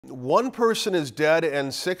One person is dead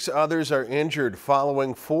and 6 others are injured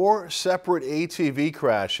following 4 separate ATV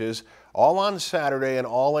crashes, all on Saturday and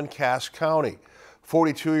all in Cass County.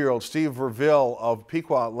 42-year-old Steve Verville of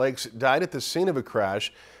Pequot Lakes died at the scene of a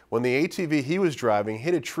crash when the ATV he was driving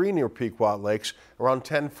hit a tree near Pequot Lakes around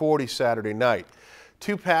 10:40 Saturday night.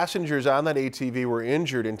 2 passengers on that ATV were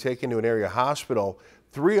injured and taken to an area hospital.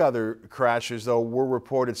 3 other crashes, though, were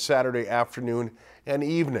reported Saturday afternoon and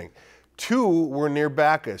evening. 2 were near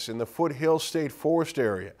Bacchus in the Foothill State Forest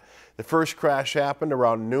area. The first crash happened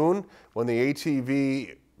around noon when the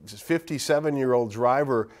ATV 57-year-old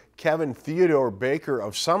driver Kevin Theodore Baker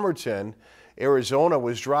of Somerton, Arizona,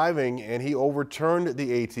 was driving and he overturned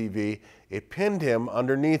the ATV. It pinned him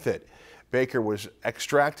underneath it. Baker was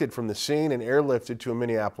extracted from the scene and airlifted to a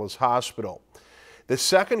Minneapolis hospital. The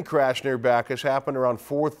second crash near Bacchus happened around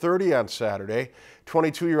 4:30 on Saturday.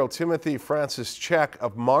 22-year-old Timothy Francis Check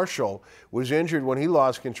of Marshall was injured when he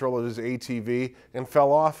lost control of his ATV and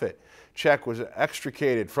fell off it. Check was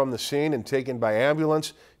extricated from the scene and taken by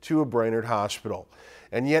ambulance to a Brainerd hospital.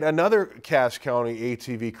 And yet another Cass County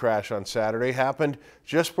ATV crash on Saturday happened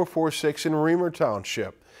just before 6 in Reamer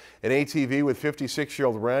Township. An ATV with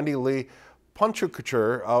 56-year-old Randy Lee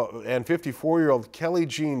Punchukacher and 54-year-old Kelly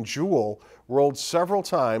Jean Jewell rolled several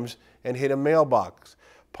times and hit a mailbox.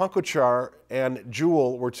 Punchukacher and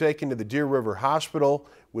Jewell were taken to the Deer River Hospital,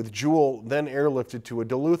 with Jewell then airlifted to a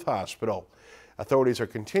Duluth hospital. Authorities are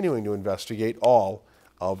continuing to investigate all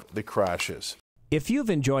of the crashes. If you've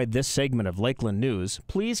enjoyed this segment of Lakeland News,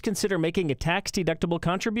 please consider making a tax-deductible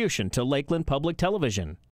contribution to Lakeland Public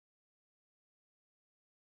Television.